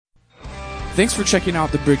Thanks for checking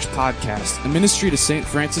out the Bridge Podcast, a ministry to St.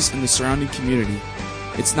 Francis and the surrounding community.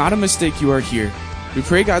 It's not a mistake you are here. We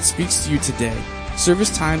pray God speaks to you today.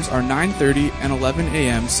 Service times are 9:30 and 11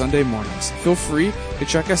 a.m. Sunday mornings. Feel free to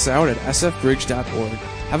check us out at sfbridge.org.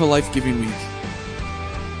 Have a life-giving week.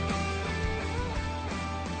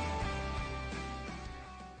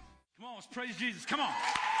 Come on, let's praise Jesus. Come on.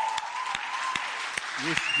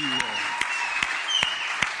 With you.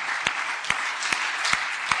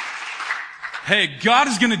 Hey, God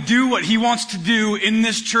is going to do what He wants to do in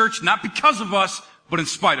this church, not because of us, but in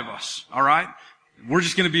spite of us. All right? We're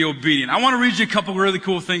just going to be obedient. I want to read you a couple really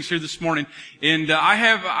cool things here this morning. And I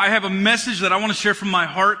have a message that I want to share from my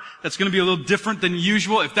heart that's going to be a little different than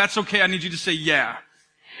usual. If that's okay, I need you to say yeah.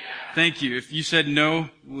 Thank you. If you said no,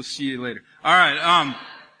 we'll see you later. All right.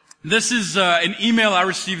 This is an email I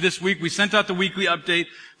received this week. We sent out the weekly update,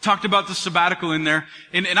 talked about the sabbatical in there.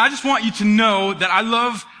 And I just want you to know that I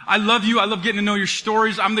love you. I love getting to know your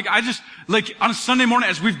stories. On a Sunday morning,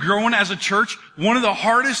 as we've grown as a church, one of the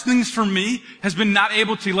hardest things for me has been not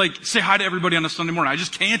able to say hi to everybody on a Sunday morning. I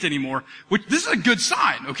just can't anymore. Which, this is a good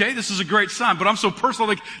sign, okay? This is a great sign. But I'm so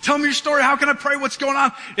personal, tell me your story. How can I pray? What's going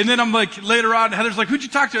on? And then I'm later on, Heather's who'd you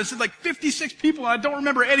talk to? I said 56 people. I don't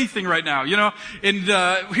remember anything right now, And,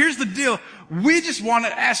 here's the deal. We just want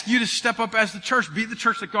to ask you to step up as the church, be the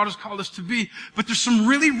church that God has called us to be. But there's some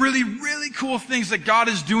really, really, really cool things that God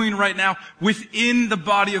is doing right now within the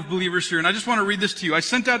body of believers here. And I just want to read this to you. I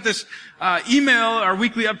sent out this email, our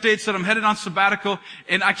weekly updates, that I'm headed on sabbatical.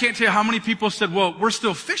 And I can't tell you how many people said, well, we're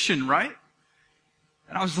still fishing, right?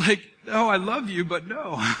 And I was like, no, I love you, but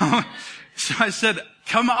no. So I said,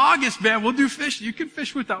 come August, man, we'll do fish. You can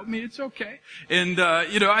fish without me. It's okay. And,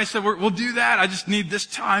 I said, we'll do that. I just need this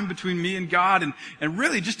time between me and God and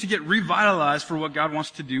really just to get revitalized for what God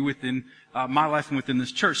wants to do within my life and within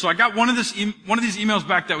this church. So I got one of these emails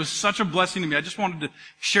back that was such a blessing to me. I just wanted to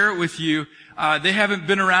share it with you. They haven't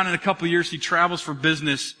been around in a couple of years. He travels for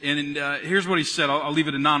business. And here's what he said. I'll leave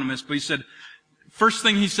it anonymous. But he said, first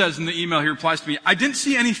thing he says in the email, he replies to me, I didn't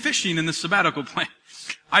see any fishing in the sabbatical plan.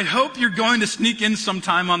 I hope you're going to sneak in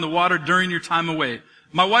sometime on the water during your time away.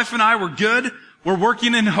 My wife and I were good. We're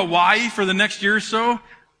working in Hawaii for the next year or so.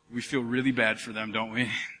 We feel really bad for them, don't we?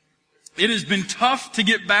 It has been tough to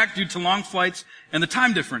get back due to long flights and the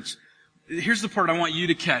time difference. Here's the part I want you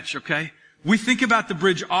to catch, okay? We think about the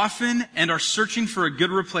bridge often and are searching for a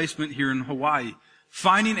good replacement here in Hawaii.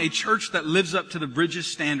 Finding a church that lives up to the bridge's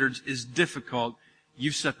standards is difficult.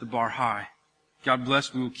 You've set the bar high. God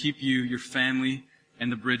bless. We will keep you, your family,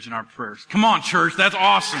 and the bridge in our prayers. Come on, church. That's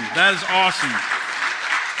awesome. That is awesome.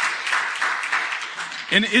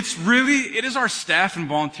 And it is our staff and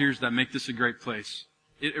volunteers that make this a great place.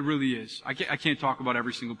 It really is. I can't talk about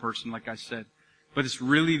every single person, like I said, but it's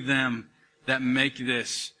really them that make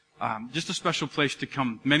this just a special place to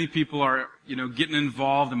come. Many people are, getting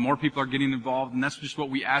involved, and more people are getting involved, and that's just what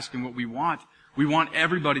we ask and what we want. We want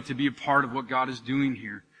everybody to be a part of what God is doing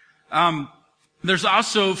here. There's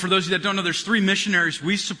also, for those of you that don't know, there's 3 missionaries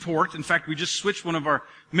we support. In fact, we just switched one of our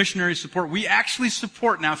missionary support. We actually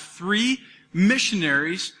support now 3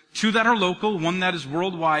 missionaries, 2 that are local, 1 that is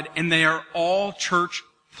worldwide, and they are all church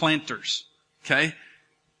planters. Okay?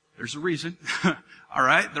 There's a reason. All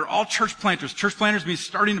right? They're all church planters. Church planters means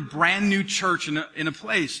starting a brand new church in a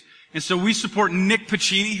place. And so we support Nick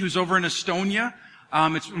Pacini, who's over in Estonia.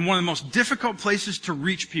 It's one of the most difficult places to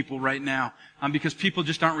reach people right now, because people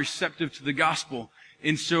just aren't receptive to the gospel.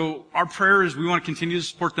 And so our prayer is we want to continue to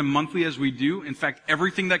support them monthly as we do. In fact,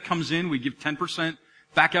 everything that comes in, we give 10%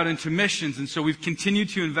 back out into missions. And so we've continued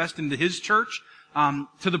to invest into his church,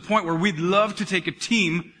 to the point where we'd love to take a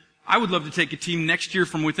team. I would love to take a team next year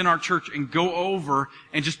from within our church and go over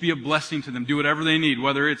and just be a blessing to them, do whatever they need,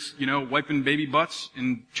 whether it's, wiping baby butts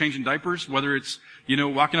and changing diapers, whether it's,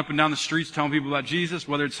 walking up and down the streets telling people about Jesus,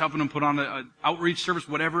 whether it's helping them put on an outreach service,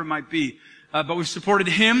 whatever it might be. But we've supported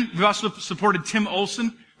him. We've also supported Tim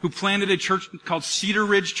Olson, who planted a church called Cedar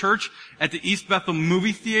Ridge Church at the East Bethel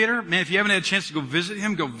Movie Theater. Man, if you haven't had a chance to go visit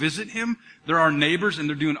him. They're our neighbors, and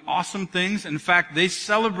they're doing awesome things. In fact, they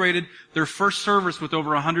celebrated their first service with over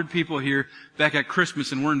 100 people here back at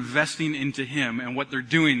Christmas, and we're investing into him and what they're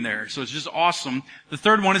doing there. So it's just awesome. The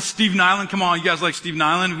third one is Steve Nyland. Come on, you guys like Steve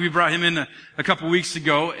Nyland? We brought him in a couple weeks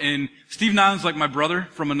ago, and Steve Nyland's like my brother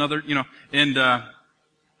from another,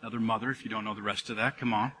 another mother, if you don't know the rest of that.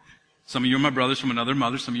 Come on. Some of you are my brothers from another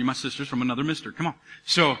mother. Some of you are my sisters from another mister. Come on.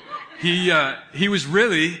 So he was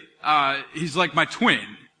really, he's like my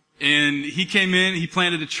twin. And he came in, he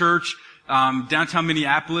planted a church, downtown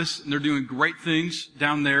Minneapolis, and they're doing great things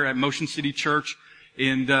down there at Motion City Church.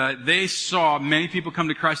 And they saw many people come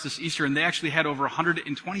to Christ this Easter, and they actually had over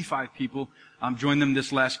 125 people join them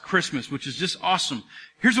this last Christmas, which is just awesome.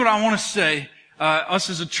 Here's what I want to say. Us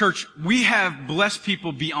as a church, we have blessed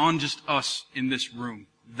people beyond just us in this room.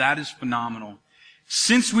 That is phenomenal.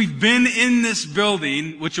 Since we've been in this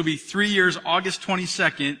building, which will be 3 years, August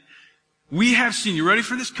 22nd, we have seen, you ready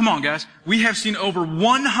for this? Come on, guys. We have seen over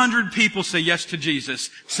 100 people say yes to Jesus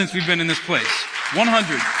since we've been in this place.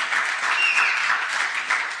 100.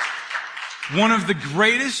 One of the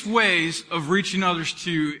greatest ways of reaching others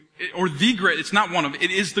it's not one of,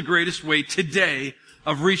 it is the greatest way today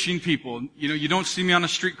of reaching people. You know, you don't see me on a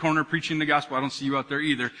street corner preaching the gospel. I don't see you out there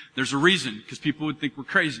either. There's a reason, because people would think we're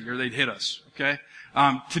crazy or they'd hit us, okay?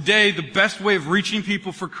 Today, the best way of reaching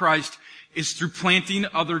people for Christ is through planting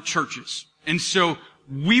other churches. And so,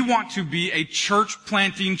 we want to be a church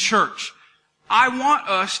planting church. I want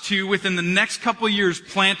us to, within the next couple of years,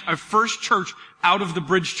 plant our first church out of the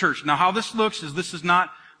Bridge Church. Now, how this looks is this is not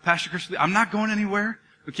Pastor Chris. I'm not going anywhere.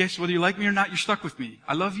 Okay, so whether you like me or not, you're stuck with me.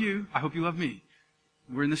 I love you. I hope you love me.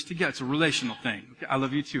 We're in this together. It's a relational thing. Okay, I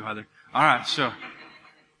love you too, Heather. All right, so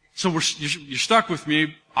you're stuck with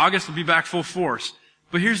me. August will be back full force.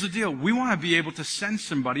 But here's the deal. We want to be able to send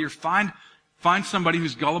somebody or find somebody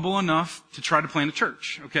who's gullible enough to try to plant a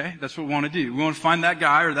church. Okay, that's what we want to do. We want to find that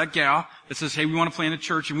guy or that gal that says, hey, we want to plant a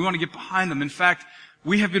church, and we want to get behind them. In fact,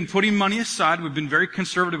 we have been putting money aside. We've been very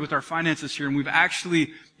conservative with our finances here, and we've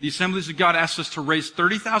actually, the Assemblies of God asked us to raise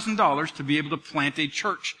 $30,000 to be able to plant a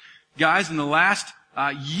church. Guys, in the last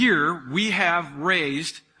year, we have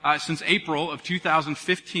raised, since April of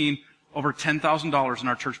 2015, over $10,000 in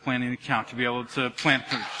our church planting account to be able to plant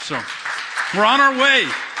a church. So, we're on our way.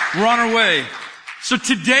 We're on our way. So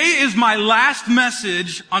today is my last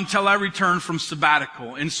message until I return from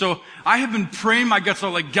sabbatical. And so I have been praying my guts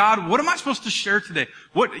out, like, God, what am I supposed to share today?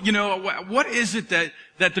 What is it that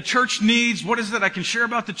the church needs? What is it I can share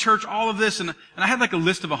about the church? All of this. And I had like a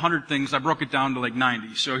list of 100 things. I broke it down to like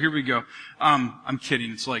 90. So here we go. I'm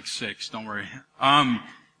kidding. It's like 6. Don't worry.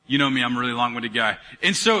 You know me. I'm a really long-winded guy.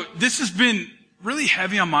 And so this has been really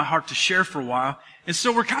heavy on my heart to share for a while. And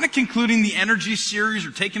so we're kind of concluding the energy series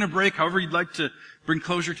or taking a break, however you'd like to bring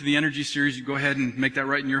closure to the energy series. You go ahead and make that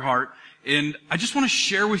right in your heart. And I just want to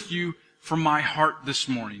share with you from my heart this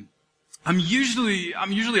morning. I'm usually a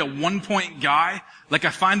 1-point guy. Like,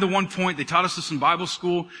 I find the 1 point, they taught us this in Bible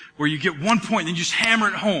school, where you get 1 point and you just hammer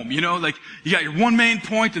it home, you know, like you got your 1 main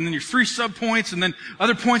point and then your 3 sub-points and then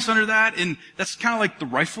other points under that, and that's kind of like the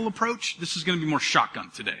rifle approach. This is going to be more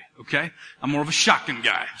shotgun today, okay? I'm more of a shotgun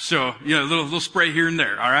guy. So, you know, a little spray here and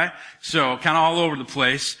there, alright? So, kind of all over the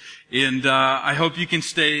place. And I hope you can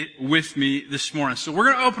stay with me this morning. So we're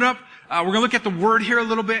going to open up. We're going to look at the Word here a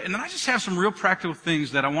little bit, and then I just have some real practical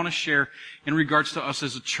things that I want to share in regards to us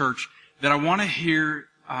as a church that I want to hear.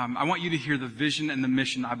 I want you to hear the vision and the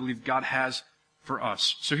mission I believe God has for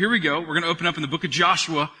us. So here we go. We're going to open up in the book of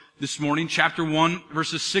Joshua this morning, chapter 1,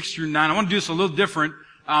 verses 6 through 9. I want to do this a little different.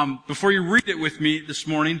 Before you read it with me this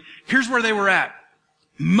morning, here's where they were at.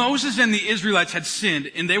 Moses and the Israelites had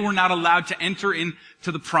sinned, and they were not allowed to enter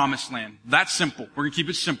into the promised land. That's simple. We're going to keep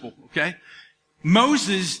it simple, okay?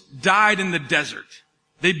 Moses died in the desert.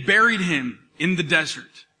 They buried him in the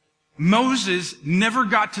desert. Moses never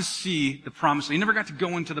got to see the promised land. He never got to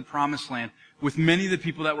go into the promised land with many of the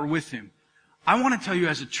people that were with him. I want to tell you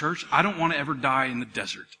as a church, I don't want to ever die in the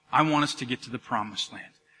desert. I want us to get to the promised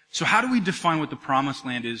land. So how do we define what the promised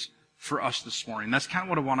land is for us this morning? That's kind of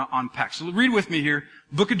what I want to unpack. So read with me here,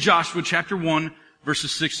 book of Joshua, chapter 1,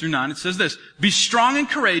 verses 6 through 9. It says this, "Be strong and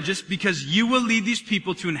courageous, because you will lead these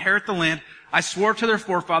people to inherit the land I swore to their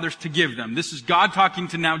forefathers to give them." This is God talking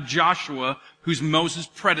to now Joshua, who's Moses'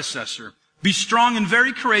 predecessor. "Be strong and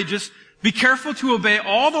very courageous. Be careful to obey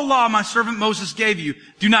all the law my servant Moses gave you.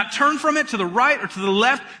 Do not turn from it to the right or to the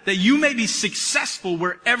left, that you may be successful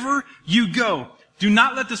wherever you go. Do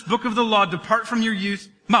not let this book of the law depart from your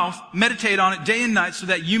mouth. Meditate on it day and night, so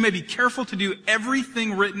that you may be careful to do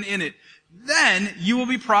everything written in it. Then you will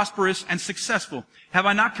be prosperous and successful. Have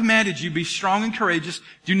I not commanded you, be strong and courageous?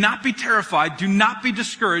 Do not be terrified. Do not be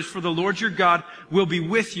discouraged, for the Lord your God will be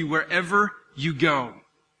with you wherever you go."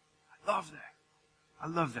 I love that. I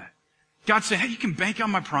love that. God said, hey, you can bank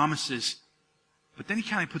on my promises. But then he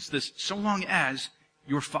kind of puts this, so long as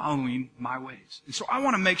you're following my ways. And so I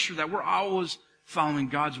want to make sure that we're always following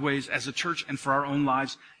God's ways as a church and for our own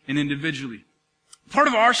lives and individually. Part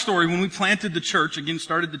of our story when we planted the church, again,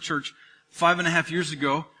 started the church 5.5 years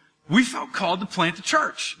ago, we felt called to plant a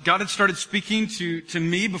church. God had started speaking to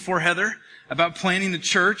me before Heather about planting the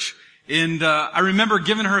church. And I remember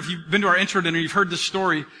giving her, if you've been to our intro dinner, you've heard this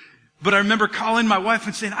story. But I remember calling my wife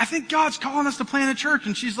and saying, I think God's calling us to plant a church.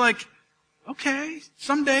 And she's like, okay,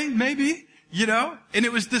 someday, maybe, And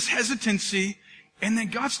it was this hesitancy. And then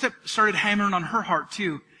God started hammering on her heart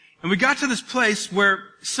too. And we got to this place where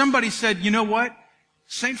somebody said, you know what?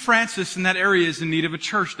 St. Francis in that area is in need of a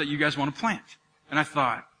church that you guys want to plant. And I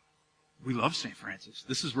thought, we love St. Francis.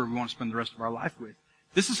 This is where we want to spend the rest of our life with.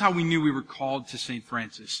 This is how we knew we were called to St.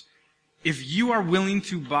 Francis. If you are willing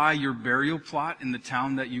to buy your burial plot in the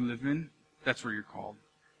town that you live in, that's where you're called.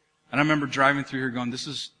 And I remember driving through here going, this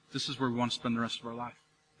is where we want to spend the rest of our life.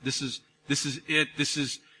 This is it. This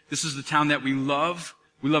is the town that we love.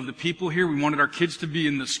 We love the people here. We wanted our kids to be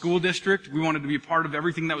in the school district. We wanted to be a part of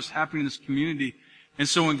everything that was happening in this community. And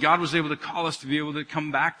so when God was able to call us to be able to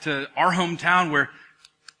come back to our hometown where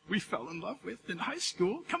we fell in love with in high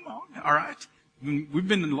school, come on, all right? We've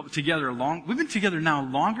been together now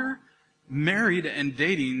longer married and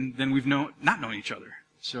dating than we've not known each other.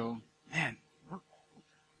 So, man.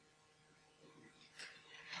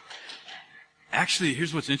 Actually,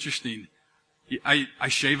 here's what's interesting. I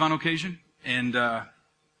shave on occasion, and not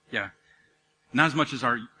as much as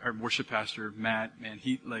our worship pastor, Matt. Man,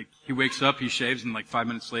 he wakes up, he shaves, and 5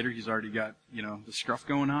 minutes later, he's already got, the scruff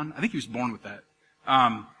going on. I think he was born with that.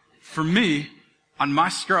 For me, on my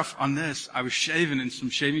scruff on this, I was shaving and some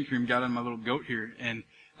shaving cream got on my little goat here, and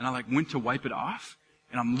I went to wipe it off,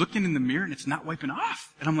 and I'm looking in the mirror and it's not wiping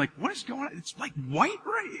off. And I'm like, what is going on? It's white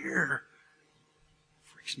right here.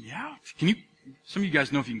 Freaks me out. Some of you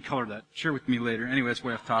guys know if you can color that. Share with me later. Anyway, that's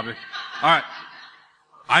way off topic. All right.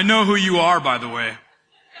 I know who you are, by the way.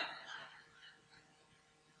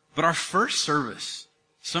 But our first service,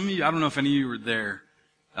 some of you, I don't know if any of you were there,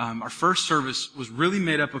 our first service was really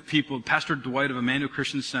made up of people. Pastor Dwight of Emmanuel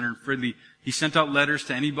Christian Center in Fridley, he sent out letters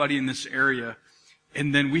to anybody in this area.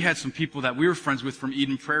 And then we had some people that we were friends with from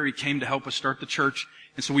Eden Prairie came to help us start the church.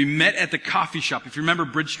 And so we met at the coffee shop. If you remember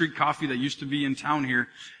Bridge Street Coffee that used to be in town here,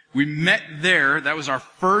 we met there. That was our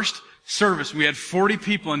first service. We had 40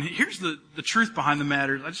 people. And here's the truth behind the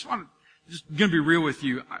matter. Just going to be real with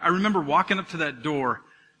you. I remember walking up to that door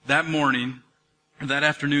that morning, or that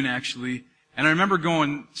afternoon actually, and I remember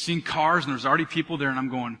seeing cars, and there was already people there, and I'm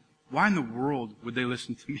going, why in the world would they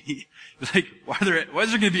listen to me? Why is there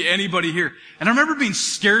going to be anybody here? And I remember being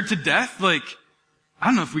scared to death, I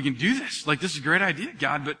don't know if we can do this. This is a great idea,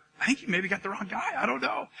 God, but I think you maybe got the wrong guy. I don't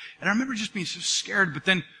know. And I remember just being so scared, but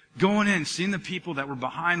then going in, seeing the people that were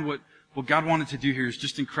behind what God wanted to do here is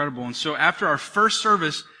just incredible. And so after our first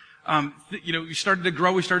service, we started to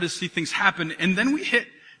grow, we started to see things happen, and then we hit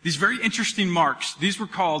these very interesting marks. These were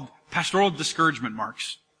called pastoral discouragement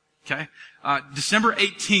marks. Okay? December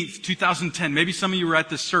 18th, 2010. Maybe some of you were at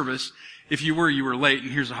this service. If you were, you were late,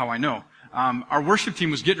 and here's how I know. Our worship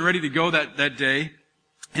team was getting ready to go that day,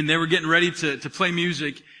 and they were getting ready to play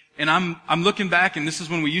music. And I'm looking back, and this is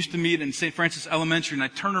when we used to meet in St. Francis Elementary, and I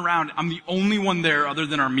turn around, I'm the only one there other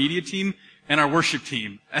than our media team and our worship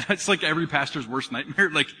team. And it's like every pastor's worst nightmare.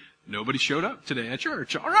 Nobody showed up today at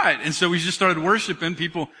church. All right. And so we just started worshiping.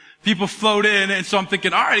 People flowed in. And so I'm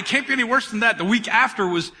thinking, all right, it can't be any worse than that. The week after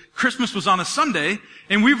Christmas was on a Sunday.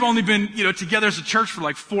 And we've only been, together as a church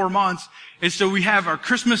for 4 months. And so we have our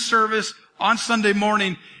Christmas service on Sunday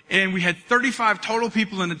morning. And we had 35 total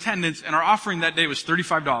people in attendance. And our offering that day was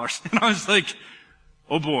 $35. And I was like,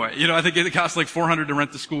 oh boy. I think it costs $400 to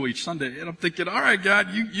rent the school each Sunday. And I'm thinking, all right,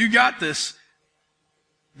 God, you got this.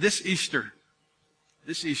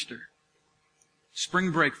 This Easter,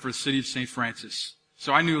 spring break for the city of St. Francis.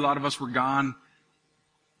 So I knew a lot of us were gone.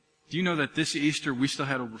 Do you know that this Easter, we still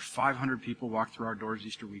had over 500 people walk through our doors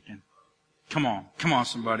Easter weekend? Come on,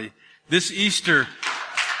 somebody. This Easter,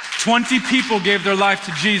 20 people gave their life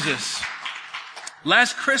to Jesus.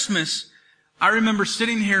 Last Christmas, I remember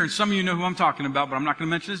sitting here, and some of you know who I'm talking about, but I'm not going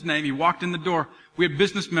to mention his name. He walked in the door. We had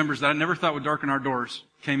business members that I never thought would darken our doors,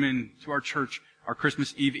 came in to our church, our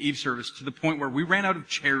Christmas Eve service, to the point where we ran out of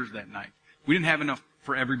chairs that night. We didn't have enough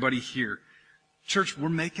for everybody here. Church, we're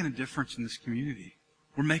making a difference in this community.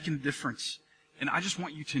 We're making a difference. And I just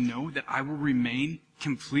want you to know that I will remain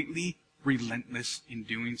completely relentless in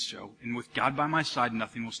doing so. And with God by my side,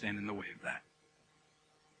 nothing will stand in the way of that.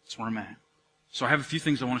 That's where I'm at. So I have a few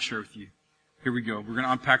things I want to share with you. Here we go. We're going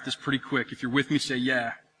to unpack this pretty quick. If you're with me, say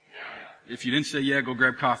yeah. If you didn't say yeah, go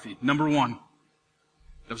grab coffee. Number 1.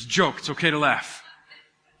 That was a joke. It's okay to laugh.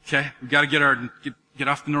 Okay? We've got to get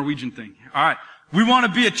off the Norwegian thing. All right. We want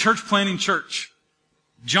to be a church planting church.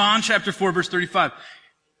 John chapter 4, verse 35.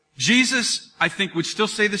 Jesus, I think, would still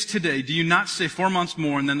say this today. Do you not say 4 months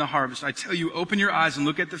more and then the harvest? I tell you, open your eyes and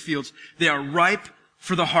look at the fields. They are ripe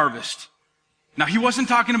for the harvest. Now, he wasn't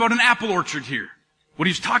talking about an apple orchard here. What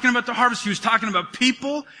he was talking about the harvest, he was talking about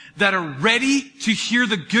people that are ready to hear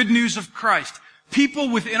the good news of Christ. People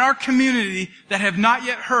within our community that have not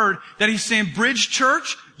yet heard that he's saying, Bridge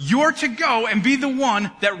Church, you're to go and be the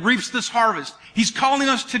one that reaps this harvest. He's calling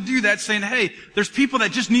us to do that, saying, hey, there's people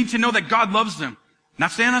that just need to know that God loves them.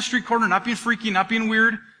 Not standing on a street corner, not being freaky, not being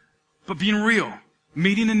weird, but being real.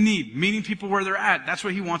 Meeting a need, meeting people where they're at. That's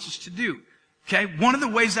what he wants us to do. Okay? One of the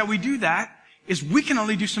ways that we do that is we can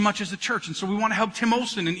only do so much as a church. And so we want to help Tim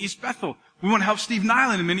Olson in East Bethel. We want to help Steve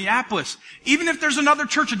Nyland in Minneapolis. Even if there's another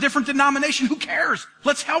church, a different denomination, who cares?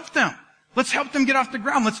 Let's help them. Let's help them get off the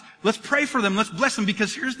ground. Let's pray for them. Let's bless them,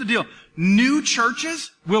 because here's the deal. New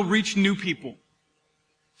churches will reach new people.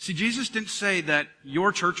 See, Jesus didn't say that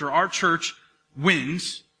your church or our church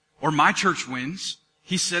wins or my church wins.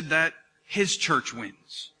 He said that his church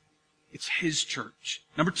wins. It's his church.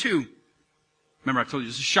 Number 2. Remember, I told you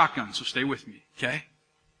this is shotgun, so stay with me, okay?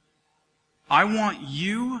 I want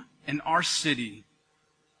you and our city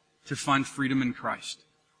to find freedom in Christ.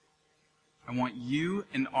 I want you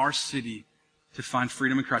and our city to find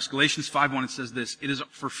freedom in Christ. Galatians 5:1, it says this, it is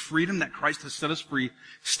for freedom that Christ has set us free.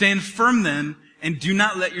 Stand firm then, and do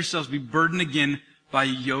not let yourselves be burdened again by a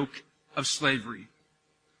yoke of slavery.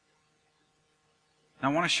 Now,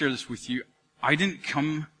 I want to share this with you. I didn't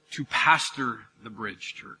come to pastor the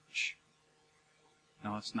Bridge Church.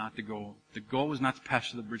 No, that's not the goal. The goal was not to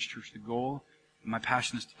pastor the Bridge Church. The goal, my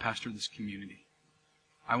passion, is to pastor this community.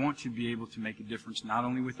 I want to be able to make a difference, not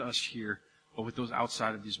only with us here, but with those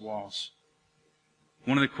outside of these walls.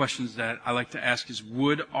 One of the questions that I like to ask is,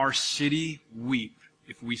 would our city weep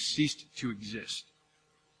if we ceased to exist?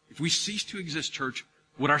 If we ceased to exist, church,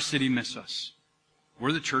 would our city miss us?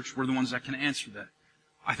 We're the church. We're the ones that can answer that.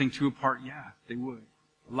 I think to a part, yeah, they would.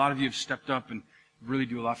 A lot of you have stepped up and really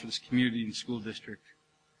do a lot for this community and school district.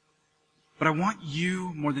 But I want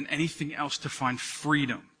you, more than anything else, to find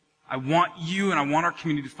freedom. I want you and I want our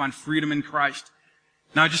community to find freedom in Christ.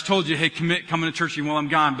 Now, I just told you, hey, commit coming to church even while I'm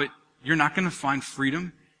gone, but you're not going to find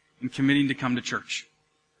freedom in committing to come to church.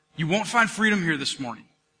 You won't find freedom here this morning.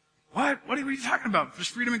 What? What are you talking about? There's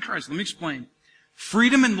freedom in Christ. Let me explain.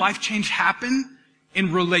 Freedom and life change happen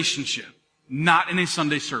in relationship, not in a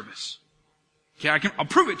Sunday service. Okay, I'll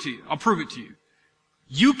prove it to you. I'll prove it to you.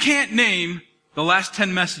 You can't name the last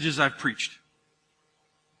 10 messages I've preached.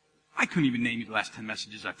 I couldn't even name you the last 10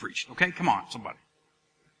 messages I've preached. Okay? Come on, somebody.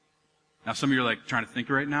 Now, some of you are like trying to think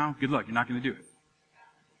right now. Good luck. You're not going to do it.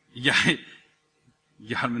 You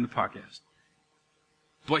got them in the podcast.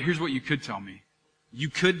 But here's what you could tell me. You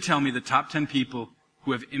could tell me the top 10 people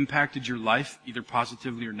who have impacted your life, either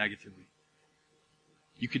positively or negatively.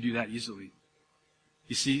 You could do that easily.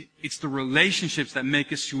 You see, it's the relationships that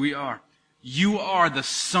make us who we are. You are the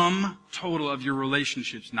sum total of your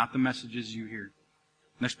relationships, not the messages you hear.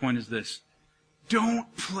 Next point is this.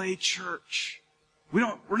 Don't play church.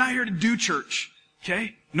 We're not here to do church.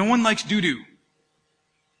 Okay? No one likes doo-doo.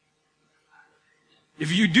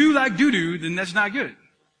 If you do like doo-doo, then that's not good.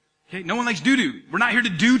 Okay? No one likes doo-doo. We're not here to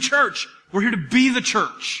do church. We're here to be the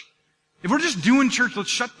church. If we're just doing church, let's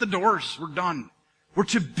shut the doors. We're done. We're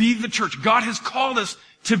to be the church. God has called us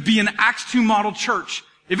to be an Acts 2 model church.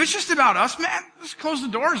 If it's just about us, man, let's close the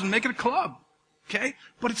doors and make it a club. Okay?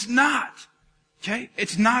 But it's not. Okay?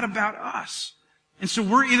 It's not about us. And so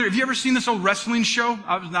we're either, have you ever seen this old wrestling show?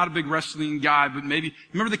 I was not a big wrestling guy, but maybe,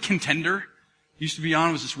 remember The Contender? It used to be on,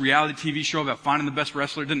 it was this reality TV show about finding the best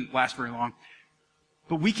wrestler. It didn't last very long.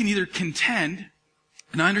 But we can either contend,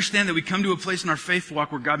 and I understand that we come to a place in our faith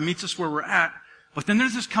walk where God meets us where we're at, but then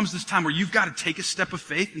comes this time where you've got to take a step of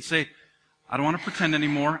faith and say, I don't want to pretend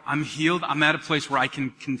anymore. I'm healed. I'm at a place where I can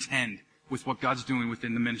contend with what God's doing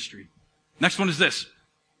within the ministry. Next one is this.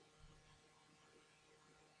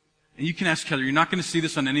 And you can ask Heather, you're not going to see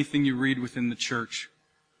this on anything you read within the church.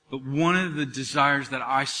 But one of the desires that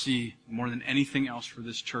I see more than anything else for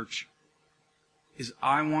this church is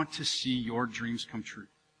I want to see your dreams come true.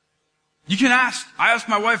 You can ask. I ask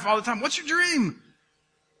my wife all the time, what's your dream?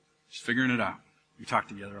 She's figuring it out. We talk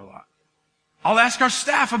together a lot. I'll ask our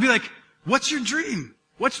staff. I'll be like, what's your dream?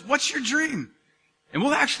 What's your dream? And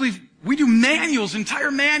we do manuals,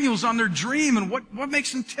 entire manuals on their dream and what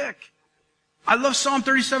makes them tick. I love Psalm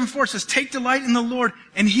 37:4. It says, take delight in the Lord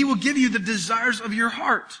and He will give you the desires of your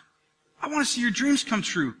heart. I want to see your dreams come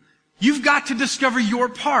true. You've got to discover your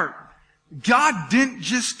part. God didn't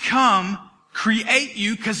just come create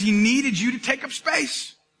you because He needed you to take up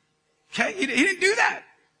space. Okay? He didn't do that.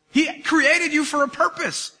 He created you for a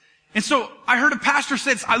purpose. And so I heard a pastor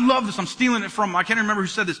say this. I love this. I'm stealing it from him. I can't remember who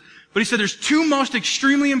said this. But he said there's 2 most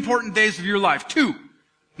extremely important days of your life. 2.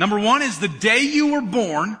 Number 1 is the day you were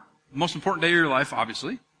born. Most important day of your life,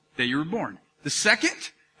 obviously. Day you were born. The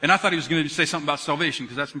second, and I thought he was going to say something about salvation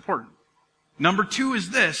because that's important. Number 2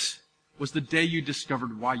 is this, was the day you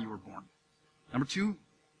discovered why you were born. Number 2,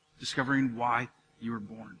 discovering why you were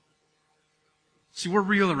born. See, we're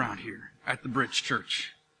real around here at the Bridge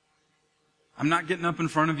Church. I'm not getting up in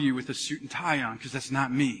front of you with a suit and tie on because that's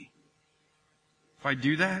not me. If I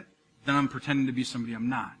do that, then I'm pretending to be somebody I'm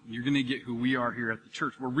not. You're going to get who we are here at the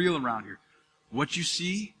church. We're real around here. What you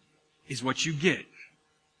see is what you get.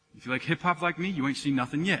 If you like hip-hop like me, you ain't seen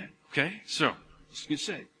nothing yet. Okay? So, just going to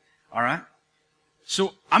say. All right?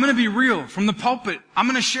 So, I'm going to be real. From the pulpit, I'm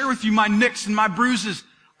going to share with you my nicks and my bruises.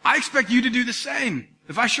 I expect you to do the same.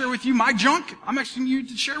 If I share with you my junk, I'm expecting you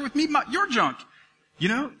to share with me your junk. You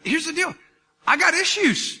know, here's the deal. I got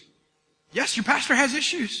issues. Yes, your pastor has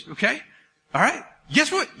issues. Okay? All right?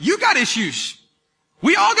 Guess what? You got issues.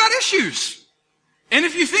 We all got issues. And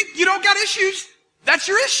if you think you don't got issues, that's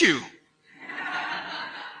your issue.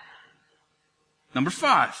 Number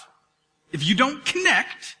 5. If you don't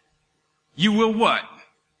connect, you will what?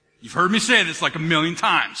 You've heard me say this like 1,000,000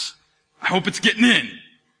 times. I hope it's getting in.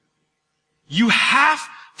 You have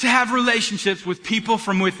to have relationships with people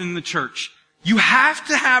from within the church. You have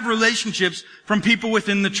to have relationships from people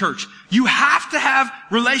within the church. You have to have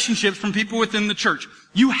relationships from people within the church.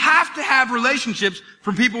 You have to have relationships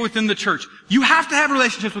from people within the church. You have to have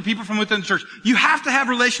relationships with people from within the church. You have to have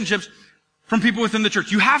relationships from people within the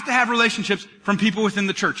church. You have to have relationships from people within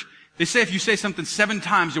the church. They say if you say something 7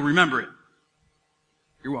 times, you'll remember it.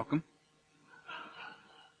 You're welcome.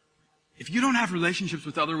 If you don't have relationships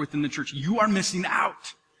with others within the church, you are missing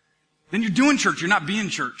out. Then you're doing church. You're not being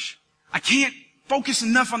church. I can't focus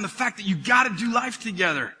enough on the fact that you got to do life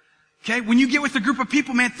together. Okay? When you get with a group of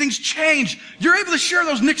people, man, things change. You're able to share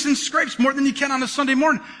those nicks and scrapes more than you can on a Sunday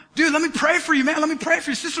morning. Dude, let me pray for you, man. Let me pray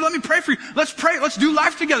for you. Sister, let me pray for you. Let's pray. Let's do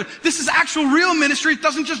life together. This is actual real ministry. It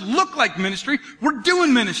doesn't just look like ministry. We're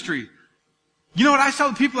doing ministry. You know what I tell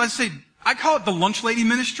the people? I call it the lunch lady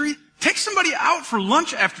ministry. Take somebody out for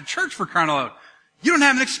lunch after church, for crying out loud. You don't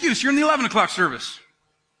have an excuse. You're in the 11 o'clock service.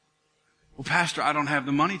 Well, Pastor, I don't have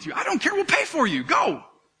the money to. I don't care. We'll pay for you. Go.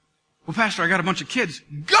 Well, Pastor, I got a bunch of kids.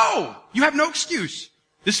 Go. You have no excuse.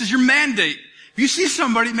 This is your mandate. If you see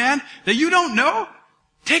somebody, man, that you don't know,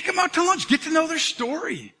 take them out to lunch. Get to know their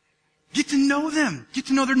story. Get to know them. Get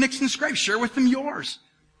to know their nicks and scrapes. Share with them yours.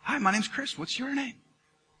 Hi, my name's Chris. What's your name?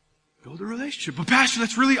 Build a relationship. But Pastor,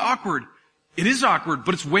 that's really awkward. It is awkward,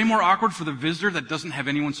 but it's way more awkward for the visitor that doesn't have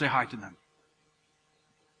anyone say hi to them.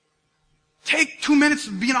 Take 2 minutes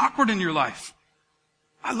of being awkward in your life.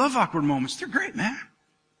 I love awkward moments. They're great, man.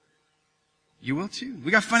 You will too.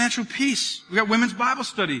 We got financial peace. We got women's Bible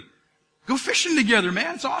study. Go fishing together,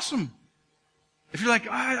 man. It's awesome. If you're like,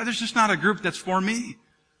 there's just not a group that's for me,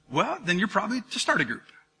 well, then you're probably to start a group.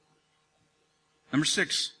 Number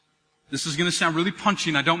 6. This is going to sound really punchy,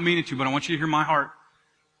 and I don't mean it to, but I want you to hear my heart.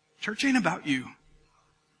 Church ain't about you.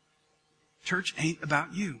 Church ain't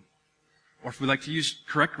about you. Or if we like to use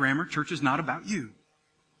correct grammar, church is not about you.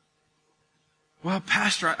 Well,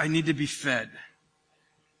 Pastor, I need to be fed.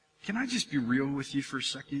 Can I just be real with you for a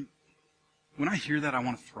second? When I hear that, I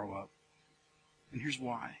want to throw up. And here's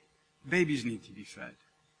why. Babies need to be fed.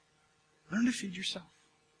 Learn to feed yourself.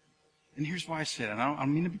 And here's why I say that. I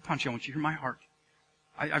don't mean to be punchy. I want you to hear my heart.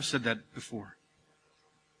 I've said that before.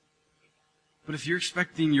 But if you're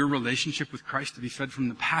expecting your relationship with Christ to be fed from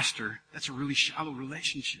the pastor, that's a really shallow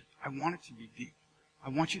relationship. I want it to be deep. I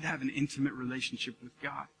want you to have an intimate relationship with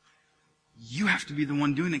God. You have to be the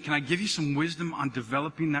one doing it. Can I give you some wisdom on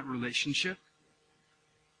developing that relationship?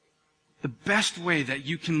 The best way that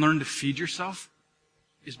you can learn to feed yourself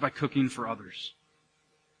is by cooking for others.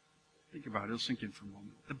 Think about it. It'll sink in for a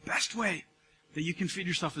moment. The best way that you can feed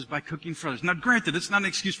yourself is by cooking for others. Now, granted, it's not an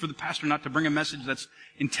excuse for the pastor not to bring a message that's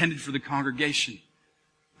intended for the congregation.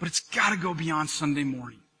 But it's got to go beyond Sunday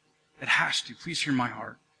morning. It has to. Please hear my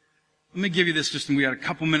heart. Let me give you this just, and we got a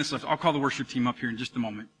couple minutes left. I'll call the worship team up here in just a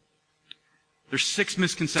moment. There's 6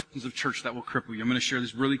 misconceptions of church that will cripple you. I'm going to share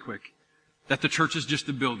this really quick. That the church is just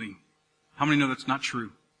a building. How many know that's not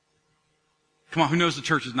true? Come on, who knows the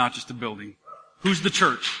church is not just a building? Who's the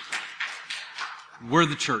church? We're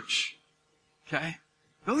the church. Okay?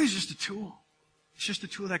 Building is just a tool. It's just a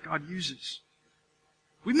tool that God uses.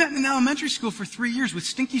 We met in an elementary school for 3 years with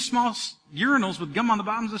stinky small urinals with gum on the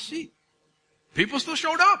bottoms of the seat. People still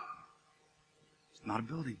showed up. It's not a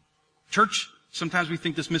building. Church, sometimes we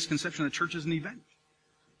think this misconception that church is an event.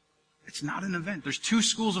 It's not an event. There's 2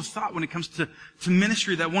 schools of thought when it comes to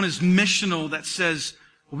ministry. That one is missional, that says,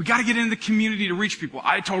 well, we got to get into the community to reach people.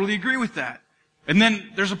 I totally agree with that. And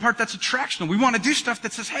then there's a part that's attractional. We want to do stuff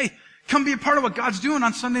that says, hey, come be a part of what God's doing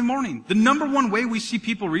on Sunday morning. The number one way we see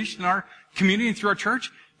people reached in our community and through our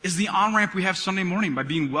church is the on-ramp we have Sunday morning by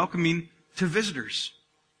being welcoming to visitors.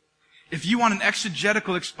 If you want an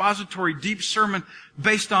exegetical, expository, deep sermon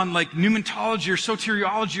based on like pneumatology or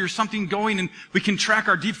soteriology or something going and we can track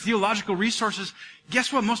our deep theological resources,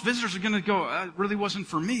 guess what? Most visitors are going to go, it really wasn't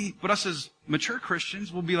for me. But us as mature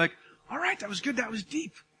Christians will be like, all right, that was good. That was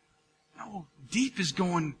deep. No, deep is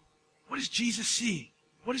going, what does Jesus see?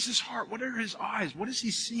 What is his heart? What are his eyes? What is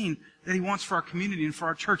he seeing that he wants for our community and for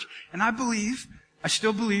our church? And I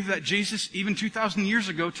still believe that Jesus, even 2,000 years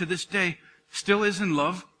ago to this day, still is in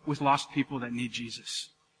love with lost people that need Jesus.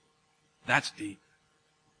 That's deep.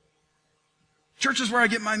 Church is where I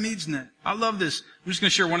get my needs met. I love this. I'm just going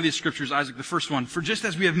to share one of these scriptures, Isaac, the first one. For just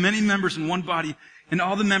as we have many members in one body, and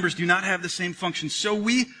all the members do not have the same function, so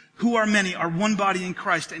we who are many are one body in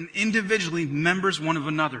Christ, and individually members one of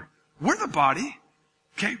another. We're the body.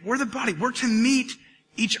 Okay? We're the body. We're to meet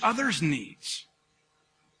each other's needs.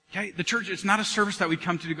 Okay? The church, it's not a service that we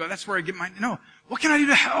come to go, that's where I get my, no. What can I do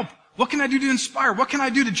to help? What can I do to inspire? What can I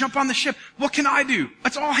do to jump on the ship? What can I do?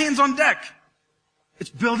 It's all hands on deck. It's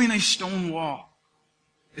building a stone wall.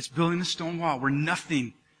 It's building a stone wall where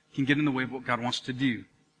nothing can get in the way of what God wants to do.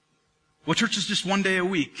 Well, church is just one day a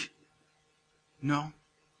week. No.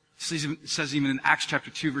 It says even in Acts chapter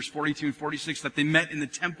 2, verse 42 and 46, that they met in the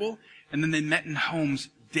temple and then they met in homes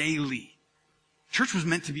daily. Church was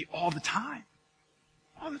meant to be all the time.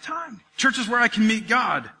 All the time. Church is where I can meet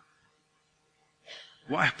God.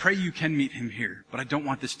 Well, I pray you can meet him here, but I don't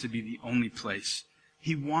want this to be the only place.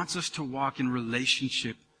 He wants us to walk in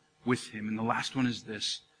relationship with him. And the last one is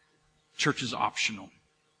this. Church is optional.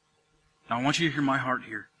 Now, I want you to hear my heart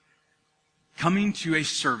here. Coming to a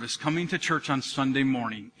service, coming to church on Sunday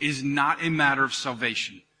morning is not a matter of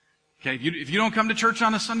salvation. Okay? If you don't come to church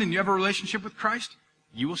on a Sunday and you have a relationship with Christ,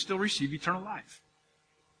 you will still receive eternal life.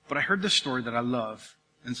 But I heard this story that I love,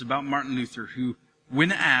 and it's about Martin Luther, who,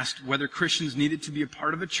 when asked whether Christians needed to be a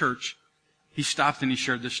part of a church, he stopped and he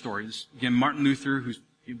shared this story. This, again, Martin Luther, who's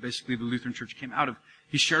basically the Lutheran church came out of,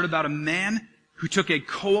 he shared about a man who took a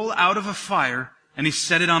coal out of a fire and he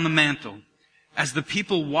set it on the mantle. As the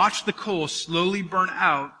people watched the coal slowly burn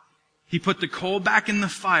out, he put the coal back in the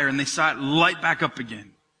fire and they saw it light back up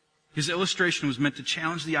again. His illustration was meant to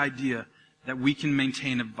challenge the idea that we can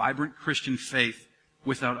maintain a vibrant Christian faith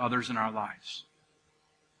without others in our lives.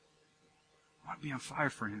 I want to be on fire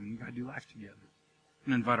for him. We've got to do life together.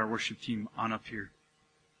 I'm going to invite our worship team on up here.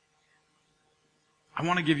 I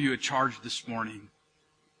want to give you a charge this morning.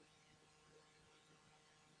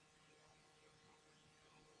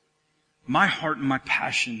 My heart and my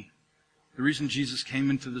passion, the reason Jesus came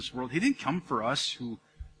into this world, he didn't come for us who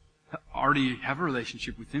already have a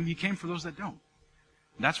relationship with him. He came for those that don't.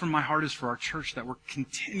 And that's where my heart is for our church, that we're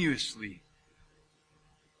continuously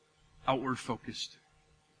outward focused.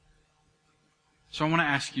 So I want to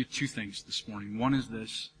ask you two things this morning. One is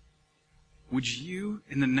this. Would you,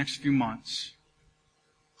 in the next few months,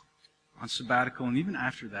 on sabbatical and even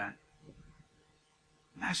after that,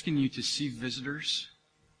 I'm asking you to see visitors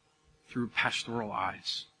through pastoral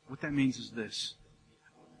eyes. What that means is this.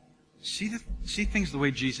 See things the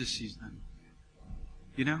way Jesus sees them.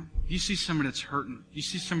 You know? You see somebody that's hurting. You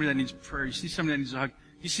see somebody that needs prayer. You see somebody that needs a hug.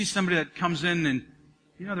 You see somebody that comes in and,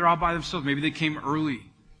 you know, they're all by themselves. Maybe they came early.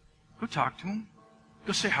 Go talk to them.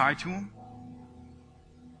 Go say hi to them.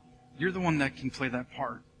 You're the one that can play that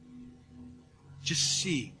part. Just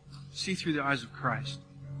see. See through the eyes of Christ.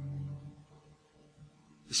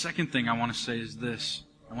 The second thing I want to say is this.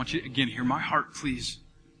 I want you to, again, hear my heart, please.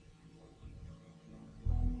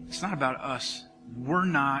 It's not about us. We're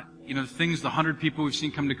not, you know, the things, the 100 people we've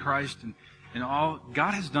seen come to Christ and all,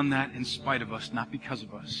 God has done that in spite of us, not because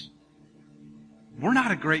of us. We're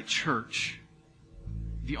not a great church.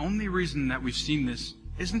 The only reason that we've seen this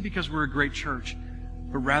isn't because we're a great church,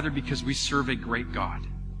 but rather because we serve a great God.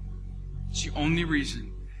 It's the only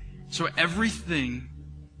reason. So everything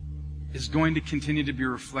is going to continue to be a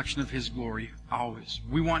reflection of his glory, always.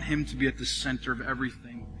 We want him to be at the center of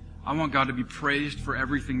everything. I want God to be praised for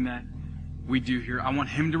everything that we do here. I want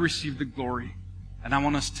him to receive the glory. And I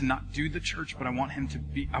want us to not do the church, but I want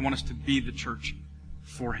us to be the church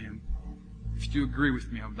for him. If you do agree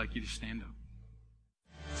with me, I would like you to stand up.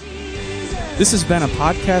 This has been a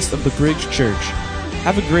podcast of the Bridge Church.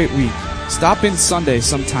 Have a great week. Stop in Sunday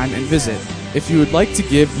sometime and visit. If you would like to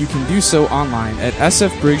give, you can do so online at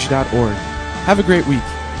sfbridge.org. Have a great week.